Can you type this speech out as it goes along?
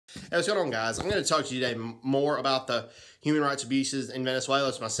Hey, what's going on, guys? I'm going to talk to you today more about the human rights abuses in Venezuela.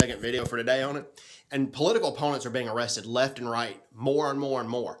 It's my second video for today on it. And political opponents are being arrested left and right, more and more and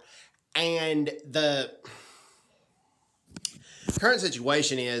more. And the current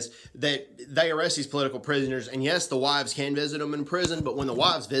situation is that they arrest these political prisoners, and yes, the wives can visit them in prison, but when the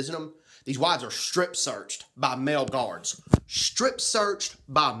wives visit them, these wives are strip searched by male guards. Strip searched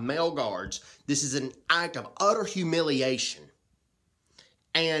by male guards. This is an act of utter humiliation.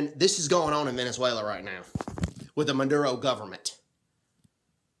 And this is going on in Venezuela right now with the Maduro government.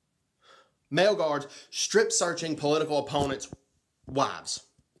 Male guards strip searching political opponents' wives.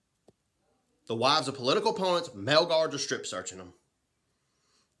 The wives of political opponents, male guards are strip searching them.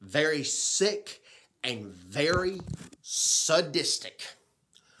 Very sick and very sadistic.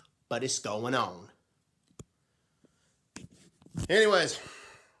 But it's going on. Anyways,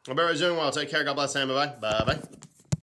 I'll be resuming. Well, take care. God bless. Bye-bye. Bye-bye.